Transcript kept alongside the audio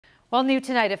Well, new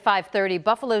tonight at 5:30,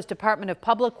 Buffalo's Department of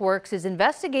Public Works is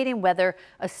investigating whether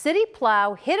a city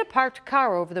plow hit a parked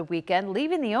car over the weekend,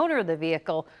 leaving the owner of the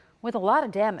vehicle with a lot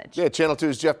of damage. Yeah, Channel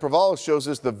 2's Jeff Praval shows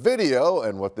us the video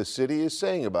and what the city is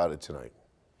saying about it tonight.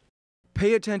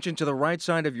 Pay attention to the right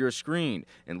side of your screen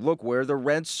and look where the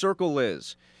red circle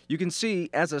is. You can see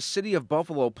as a City of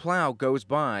Buffalo plow goes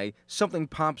by, something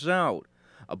pops out.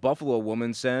 A Buffalo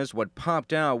woman says what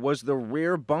popped out was the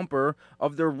rear bumper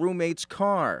of their roommate's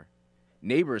car.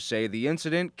 Neighbors say the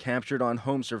incident, captured on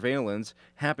home surveillance,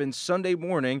 happened Sunday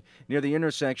morning near the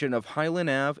intersection of Highland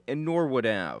Ave and Norwood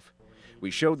Ave. We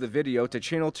showed the video to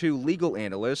Channel 2 legal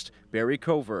analyst Barry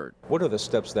Covert. What are the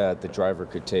steps that the driver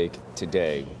could take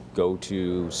today? Go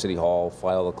to City Hall,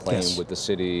 file a claim with the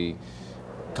city,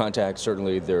 contact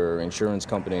certainly their insurance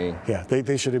company? Yeah,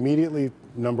 they should immediately,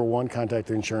 number one, contact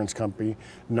the insurance company.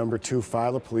 Number two,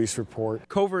 file a police report.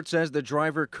 Covert says the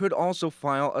driver could also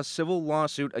file a civil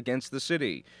lawsuit against the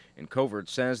city. And Covert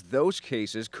says those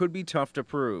cases could be tough to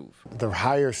prove. The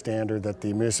higher standard that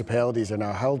the municipalities are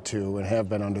now held to and have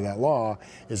been under that law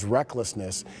is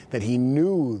recklessness, that he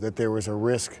knew that there was a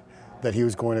risk that he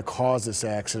was going to cause this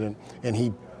accident, and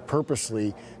he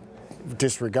purposely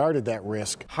disregarded that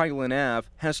risk. Highland Ave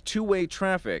has two-way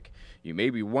traffic. You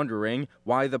may be wondering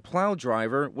why the plow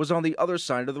driver was on the other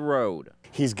side of the road.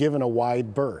 He's given a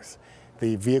wide berth.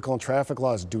 The vehicle and traffic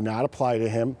laws do not apply to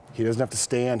him. He doesn't have to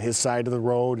stay on his side of the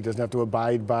road. He doesn't have to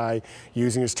abide by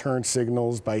using his turn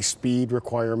signals, by speed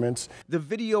requirements. The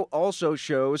video also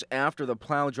shows after the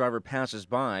plow driver passes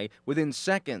by, within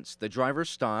seconds, the driver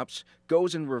stops,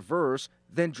 goes in reverse,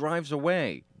 then drives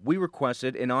away. We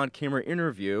requested an on-camera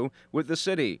interview with the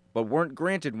city, but weren't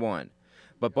granted one.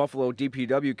 But Buffalo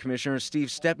DPW Commissioner Steve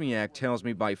Stepniak tells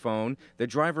me by phone the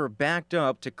driver backed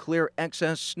up to clear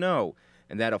excess snow,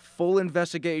 and that a full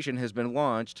investigation has been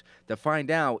launched to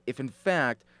find out if, in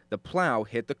fact, the plow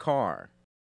hit the car.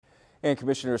 And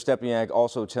Commissioner Stepniak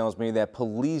also tells me that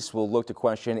police will look to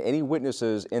question any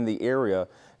witnesses in the area.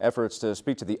 Efforts to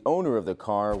speak to the owner of the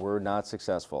car were not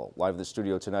successful. Live in the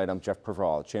studio tonight, I'm Jeff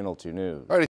Praval, Channel 2 News.